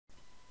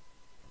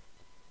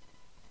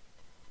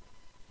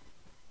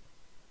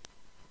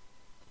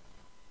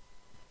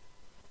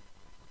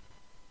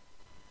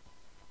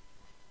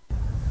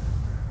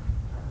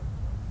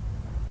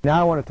Now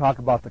I want to talk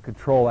about the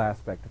control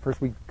aspect.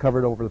 First we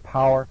covered over the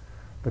power,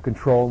 the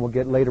control,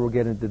 and later we'll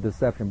get into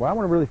deception. But I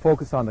want to really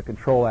focus on the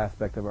control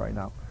aspect of it right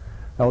now.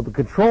 Now the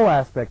control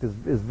aspect is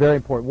very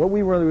important. What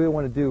we really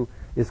want to do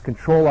is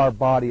control our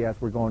body as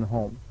we're going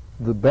home.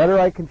 The better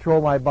I control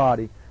my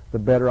body, the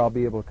better I'll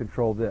be able to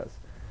control this.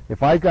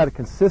 If I've got a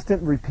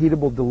consistent,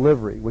 repeatable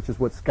delivery, which is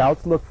what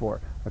scouts look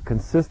for, a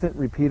consistent,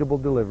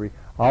 repeatable delivery,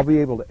 I'll be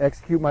able to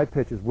execute my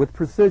pitches with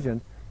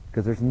precision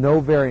because there's no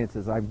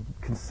variances. I'm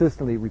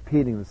consistently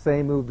repeating the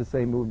same move, the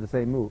same move, the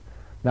same move.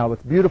 Now,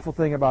 what's the beautiful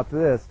thing about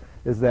this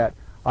is that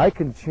I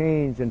can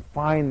change and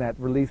find that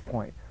release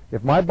point.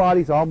 If my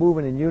body's all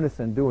moving in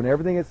unison, doing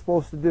everything it's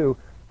supposed to do,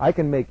 I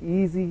can make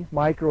easy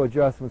micro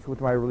adjustments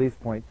with my release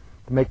point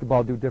to make the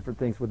ball do different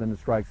things within the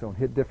strike zone,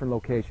 hit different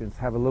locations,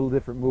 have a little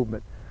different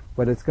movement.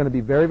 But it's going to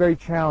be very, very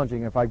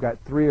challenging if I've got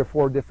 3 or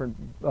 4 different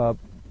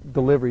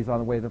deliveries on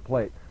the way to the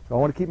plate. So I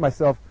want to keep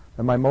myself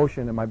and my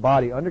motion and my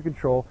body under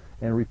control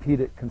and repeat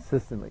it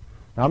consistently.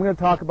 Now I'm going to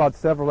talk about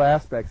several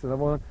aspects, and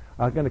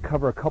I'm going to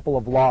cover a couple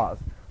of laws.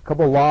 A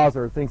couple of laws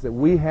are things that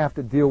we have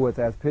to deal with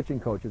as pitching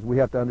coaches. We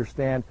have to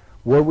understand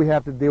what we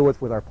have to deal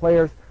with our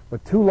players,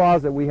 but 2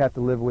 laws that we have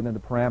to live within the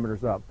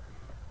parameters of.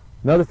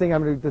 Another thing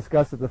I'm going to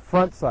discuss is the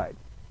front side.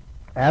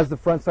 As the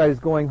front side is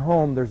going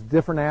home, there's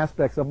different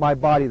aspects of my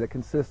body that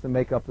consist and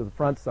make up to the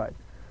front side.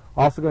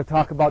 Also going to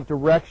talk about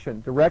direction.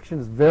 Direction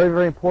is very,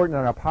 very important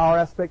in our power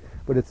aspect,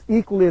 but it's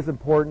equally as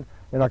important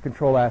in our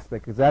control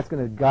aspect because that's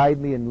going to guide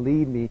me and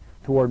lead me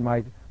toward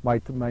my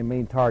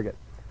main target.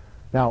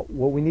 Now,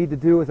 what we need to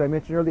do, as I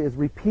mentioned earlier, is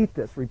repeat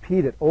this.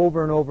 Repeat it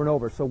over and over and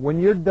over. So when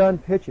you're done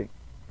pitching,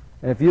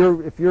 and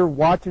if you're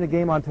watching a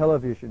game on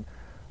television,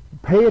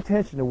 pay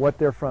attention to what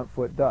their front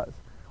foot does.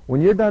 When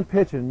you're done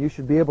pitching, you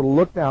should be able to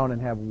look down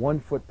and have one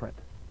footprint.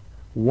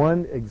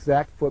 One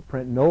exact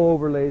footprint, no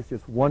overlays,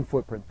 just one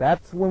footprint.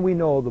 That's when we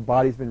know the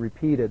body's been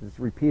repeated. It's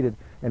repeated,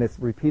 and it's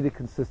repeated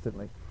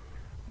consistently.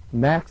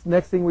 Next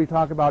thing we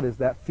talk about is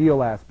that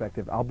feel aspect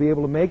of it. I'll be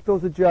able to make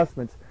those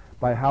adjustments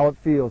by how it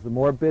feels. The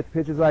more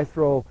pitches I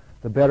throw,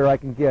 the better I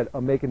can get.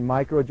 I'm making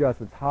micro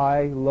adjustments,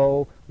 high,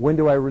 low. When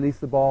do I release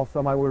the ball?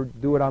 Some I will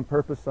do it on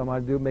purpose. Some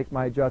I do make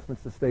my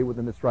adjustments to stay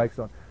within the strike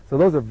zone. So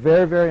those are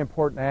very, very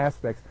important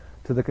aspects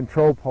to the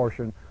control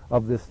portion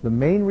of this. The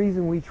main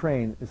reason we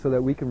train is so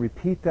that we can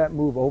repeat that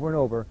move over and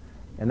over,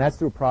 and that's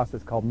through a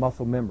process called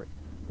muscle memory.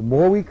 The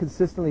more we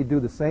consistently do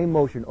the same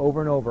motion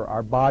over and over,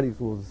 our bodies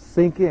will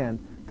sink in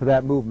to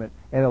that movement,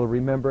 and it'll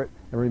remember it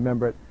and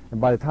remember it. And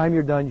by the time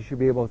you're done, you should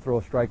be able to throw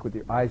a strike with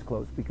your eyes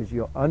closed because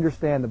you'll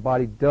understand the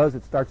body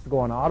it starts to go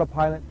on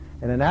autopilot,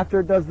 and then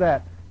after it does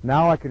that,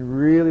 now I can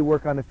really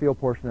work on the feel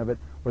portion of it,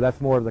 where that's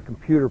more of the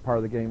computer part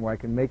of the game, where I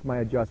can make my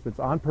adjustments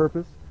on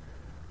purpose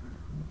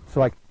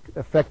so I can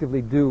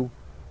effectively do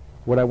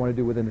what I want to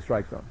do within the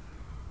strike zone.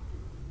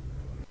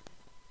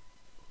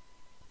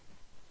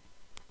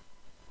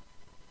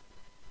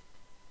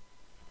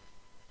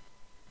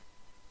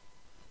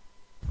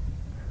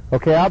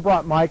 Okay, I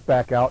brought Mike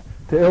back out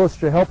to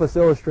help us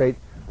illustrate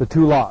the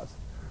 2 laws.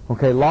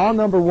 Okay, law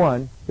number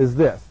 1 is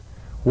this.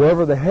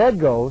 Wherever the head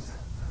goes,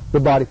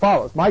 the body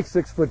follows. Mike's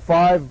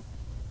 6'5",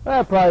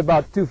 probably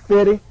about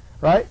 250,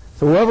 right?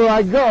 So wherever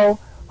I go,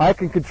 I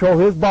can control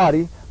his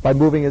body by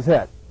moving his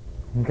head.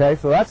 Okay,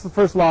 so that's the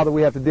first law that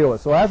we have to deal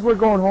with. So as we're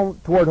going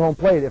toward home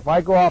plate, if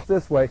I go off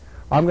this way,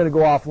 I'm going to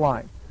go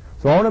offline.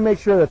 So I want to make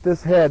sure that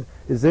this head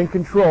is in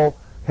control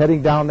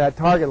heading down that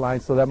target line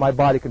so that my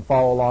body can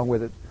follow along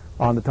with it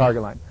on the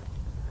target line.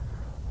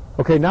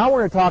 Okay, now we're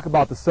going to talk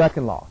about the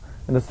second law.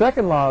 And the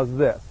second law is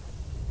this.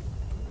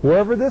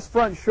 Wherever this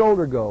front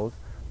shoulder goes,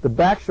 the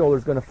back shoulder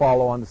is going to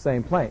follow on the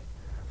same plane.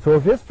 So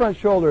if his front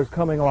shoulder is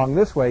coming along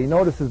this way, you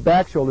notice his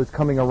back shoulder is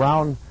coming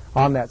around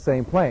on that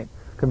same plane.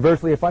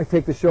 Conversely, if I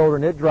take the shoulder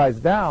and it drives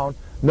down,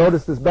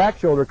 notice this back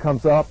shoulder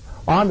comes up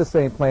on the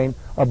same plane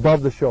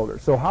above the shoulder.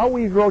 So how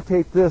we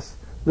rotate this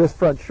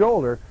front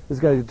shoulder is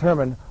going to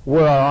determine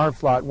where our arm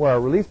slot, where our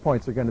release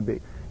points are going to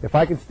be. If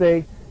I can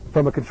stay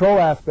from a control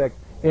aspect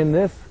in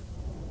this,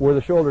 where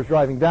the shoulder is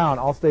driving down,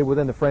 I'll stay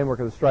within the framework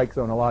of the strike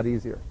zone a lot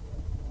easier.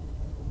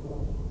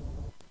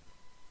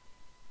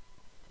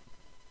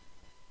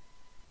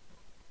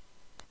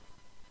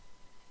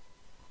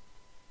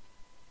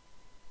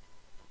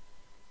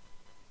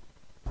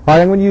 All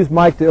right, I'm going to use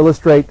Mike to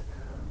illustrate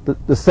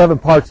the 7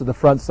 parts of the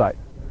front side.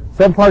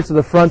 7 parts of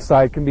the front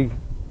side can be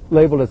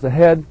labeled as the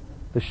head,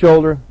 the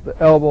shoulder, the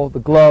elbow, the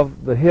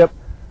glove, the hip,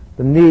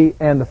 the knee,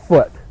 and the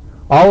foot.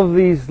 All of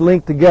these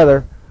linked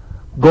together,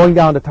 going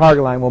down the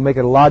target line will make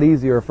it a lot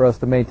easier for us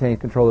to maintain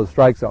control of the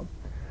strike zone.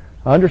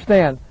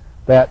 Understand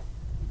that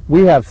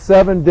we have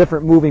 7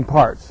 different moving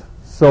parts.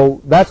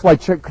 So that's why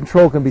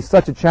control can be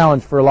such a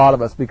challenge for a lot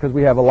of us, because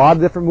we have a lot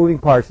of different moving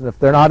parts, and if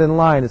they're not in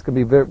line, it's going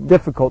to be very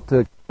difficult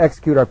to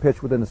execute our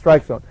pitch within the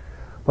strike zone.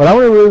 But I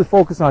want to really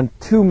focus on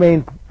 2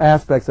 main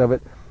aspects of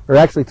it, or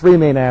actually 3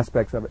 main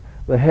aspects of it.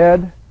 The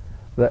head,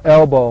 the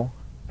elbow,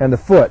 and the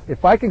foot.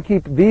 If I can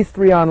keep these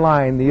 3 on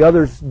line, the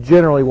others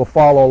generally will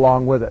follow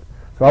along with it.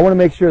 So I want to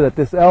make sure that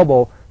this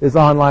elbow is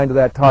on line to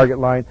that target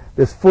line.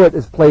 This foot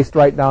is placed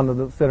right down to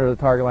the center of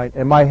the target line,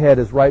 and my head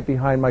is right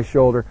behind my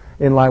shoulder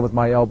in line with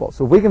my elbow.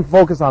 So if we can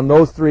focus on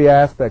those three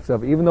aspects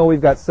of it, even though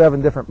we've got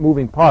 7 different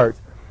moving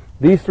parts,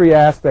 these 3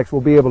 aspects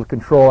will be able to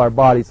control our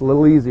bodies a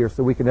little easier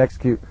so we can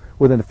execute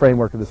within the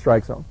framework of the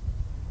strike zone.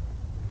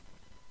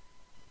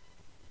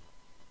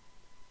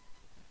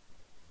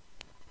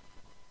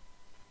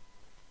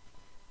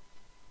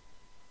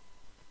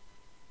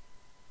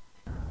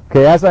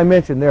 Okay, as I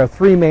mentioned, there are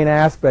 3 main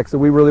aspects that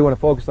we really want to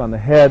focus on: the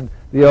head,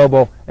 the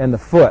elbow, and the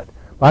foot.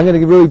 I'm going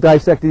to really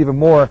dissect it even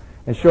more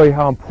and show you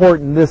how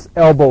important this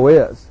elbow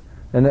is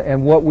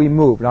and what we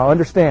move. Now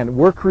understand,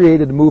 we're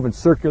created to move in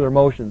circular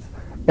motions.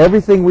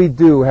 Everything we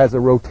do has a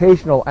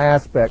rotational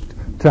aspect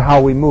to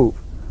how we move.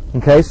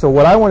 Okay, so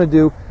what I want to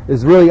do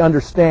is really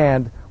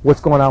understand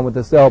what's going on with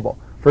this elbow.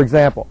 For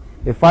example,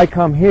 if I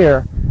come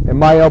here and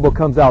my elbow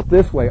comes out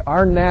this way,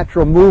 our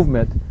natural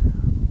movement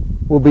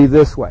will be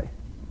this way.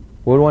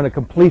 We want to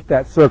complete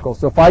that circle.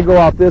 So if I go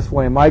out this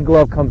way and my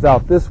glove comes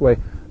out this way,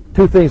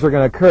 2 things are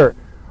going to occur.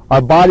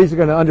 Our bodies are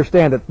going to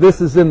understand that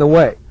this is in the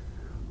way.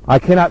 I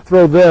cannot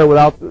throw there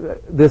without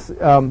this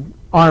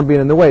arm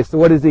being in the way. So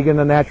what is he going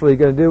to naturally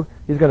going to do?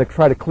 He's going to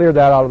try to clear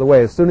that out of the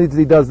way. As soon as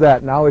he does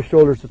that, now his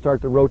shoulders will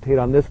start to rotate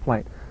on this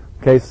plane.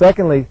 Okay.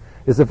 Secondly,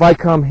 is if I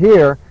come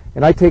here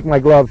and I take my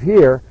glove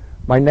here,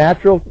 my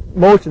natural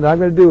motion that I'm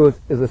going to do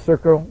is a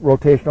circular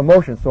rotational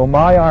motion. So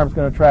my arm's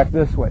going to track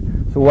this way.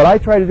 So what I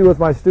try to do with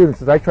my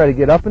students is I try to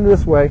get up into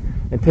this way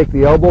and take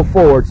the elbow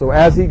forward. So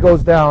as he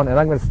goes down, and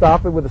I'm going to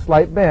stop it with a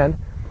slight bend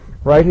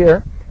right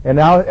here, and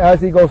now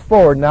as he goes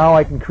forward, now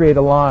I can create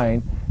a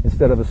line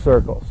instead of a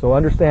circle. So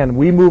understand,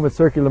 we move in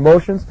circular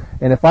motions,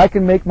 and if I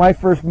can make my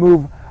first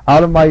move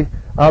out of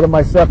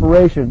my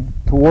separation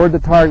toward the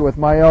target with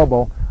my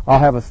elbow, I'll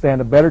have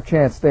a better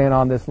chance staying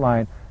on this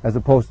line as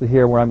opposed to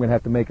here where I'm going to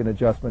have to make an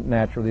adjustment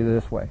naturally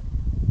this way.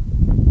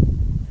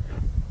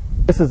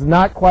 This is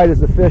not quite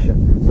as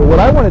efficient. So what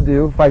I want to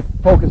do, if I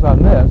focus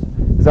on this,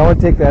 is I want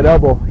to take that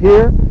elbow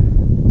here,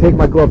 take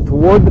my glove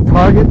toward the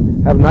target,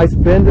 have a nice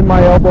bend in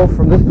my elbow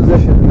from this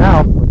position, and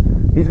now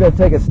he's going to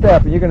take a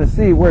step, and you're going to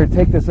see where to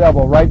take this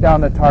elbow right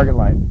down that target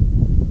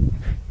line.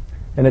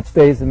 And it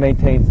stays and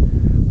maintains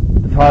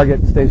the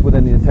target, stays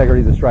within the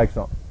integrity of the strike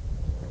zone.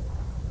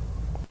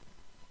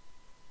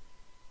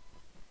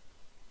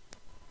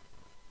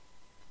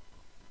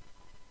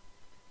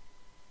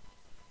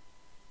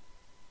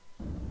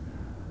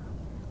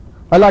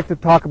 I'd like to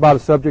talk about a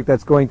subject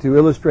that's going to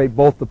illustrate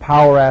both the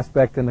power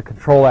aspect and the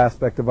control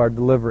aspect of our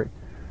delivery.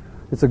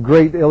 It's a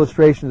great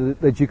illustration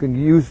that you can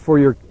use for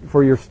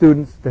your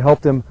students to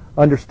help them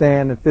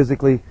understand and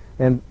physically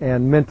and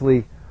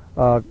mentally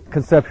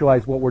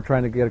conceptualize what we're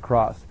trying to get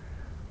across.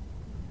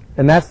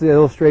 And that's the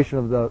illustration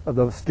of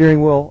the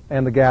steering wheel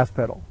and the gas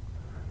pedal.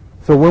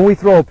 So when we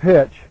throw a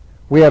pitch,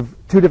 we have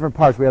 2 different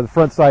parts. We have the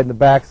front side and the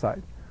back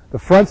side. The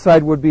front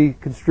side would be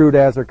construed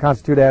as or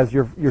constitute as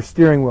your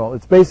steering wheel.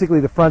 It's basically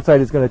the front side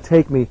is going to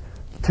take me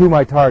to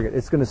my target.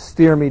 It's going to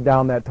steer me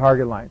down that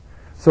target line.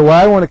 So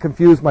I want to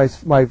confuse my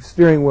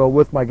steering wheel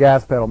with my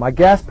gas pedal. My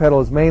gas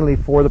pedal is mainly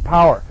for the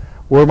power,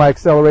 where my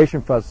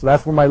acceleration fuzz. So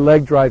that's where my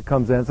leg drive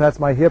comes in. So that's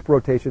my hip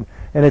rotation.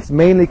 And it's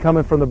mainly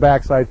coming from the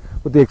back side,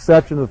 with the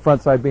exception of the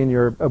front side being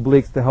your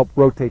obliques to help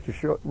rotate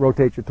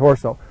your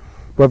torso.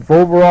 But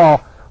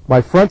overall, my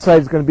front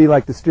side is going to be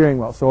like the steering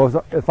wheel.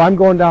 So if I'm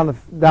going down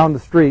the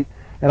street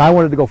and I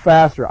wanted to go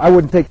faster, I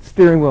wouldn't take the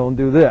steering wheel and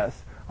do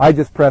this. I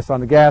just press on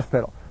the gas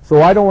pedal.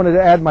 So I don't want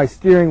to add my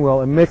steering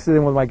wheel and mix it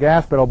in with my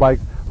gas pedal by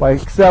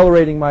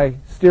accelerating my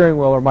steering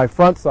wheel or my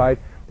front side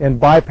and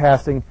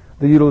bypassing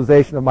the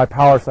utilization of my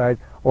power side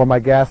or my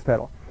gas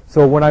pedal.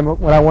 So when I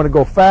want to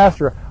go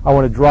faster, I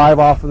want to drive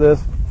off of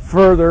this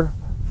further,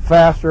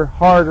 faster,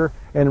 harder,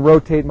 and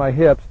rotate my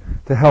hips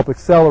to help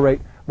accelerate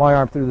my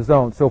arm through the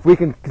zone. So if we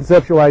can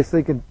conceptualize,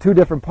 think in 2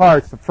 different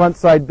parts, the front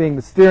side being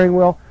the steering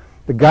wheel,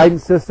 the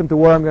guidance system to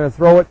where I'm going to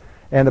throw it,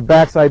 and the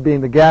back side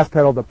being the gas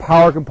pedal, the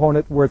power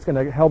component where it's going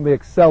to help me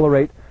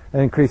accelerate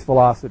and increase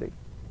velocity.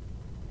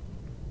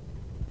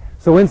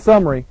 So in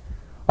summary,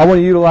 I want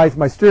to utilize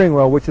my steering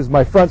wheel, which is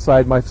my front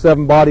side, my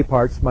 7 body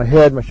parts, my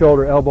head, my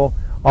shoulder, elbow,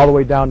 all the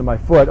way down to my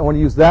foot. I want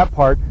to use that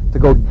part to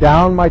go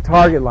down my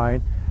target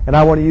line, and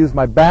I want to use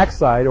my back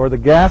side, or the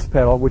gas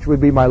pedal, which would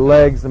be my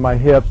legs and my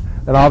hips,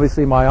 and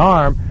obviously my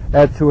arm,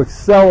 to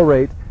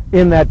accelerate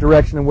in that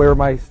direction and where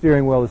my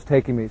steering wheel is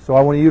taking me. So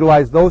I want to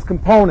utilize those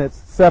components,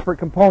 separate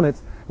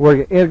components, where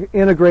you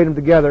integrate them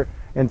together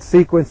and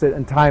sequence it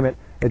and time it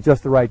at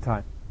just the right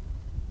time.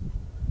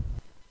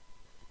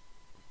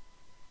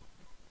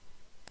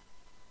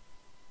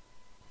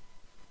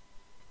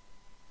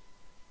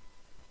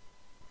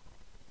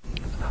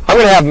 I'm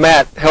going to have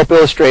Matt help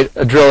illustrate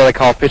a drill that I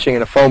call pitching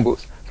in a phone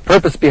booth. The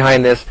purpose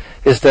behind this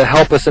is to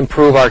help us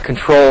improve our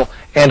control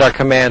and our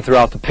command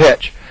throughout the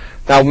pitch.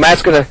 Now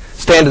Matt's going to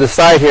stand to the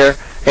side here,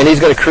 and he's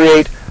going to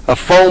create a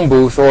phone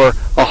booth or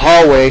a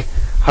hallway,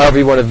 however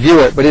you want to view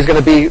it, but he's going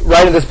to be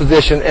right in this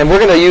position, and we're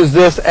going to use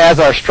this as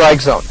our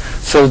strike zone.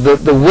 So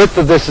the width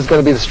of this is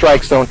going to be the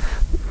strike zone.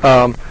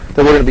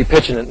 that we're going to be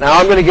pitching it. Now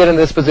I'm going to get in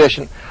this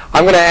position.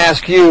 I'm going to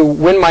ask you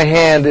when my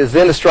hand is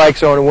in the strike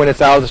zone and when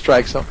it's out of the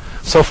strike zone.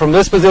 So from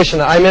this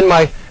position, I'm in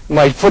my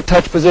foot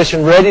touch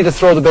position, ready to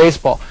throw the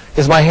baseball.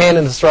 Is my hand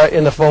in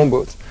the phone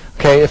booth?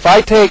 Okay. If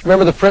I take,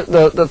 remember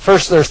the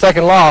first or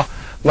second law,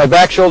 my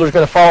back shoulder is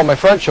going to follow my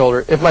front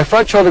shoulder. If my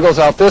front shoulder goes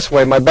out this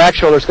way, my back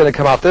shoulder is going to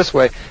come out this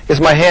way. Is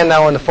my hand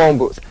now in the phone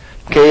booth?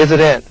 Okay. Is it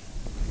in?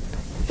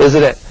 Is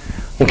it in?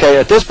 Okay.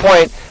 At this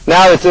point,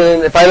 now it's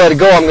in. If I let it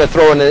go, I'm going to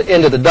throw it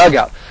into the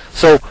dugout.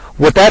 So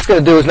what that's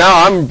going to do is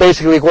now I'm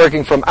basically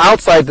working from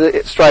outside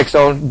the strike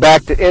zone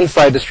back to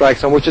inside the strike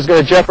zone, which is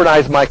going to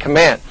jeopardize my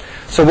command.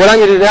 So what I'm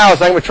going to do now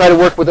is I'm going to try to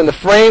work within the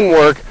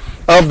framework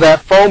of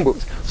that phone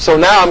booth. So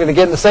now I'm going to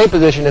get in the same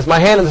position as my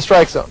hand in the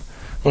strike zone.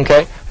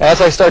 Okay?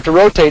 As I start to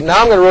rotate,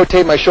 now I'm going to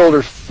rotate my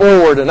shoulders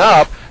forward and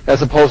up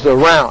as opposed to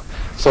around.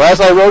 So as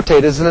I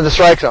rotate, it's into the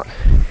strike zone.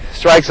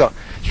 Strike zone.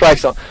 Strike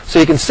zone. So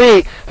you can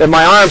see that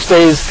my arm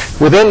stays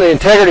within the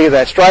integrity of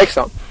that strike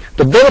zone.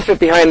 The benefit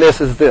behind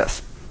this is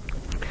this.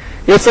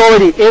 It's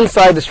already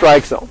inside the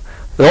strike zone.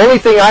 The only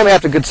thing I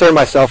have to concern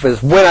myself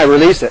is when I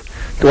release it.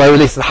 Do I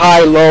release it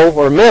high, low,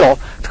 or middle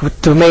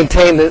to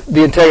maintain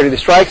the integrity of the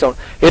strike zone?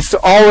 It's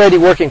already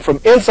working from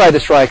inside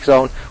the strike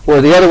zone,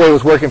 where the other way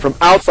was working from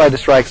outside the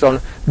strike zone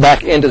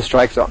back into the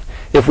strike zone.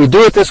 If we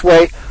do it this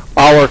way,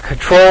 our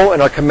control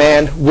and our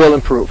command will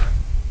improve.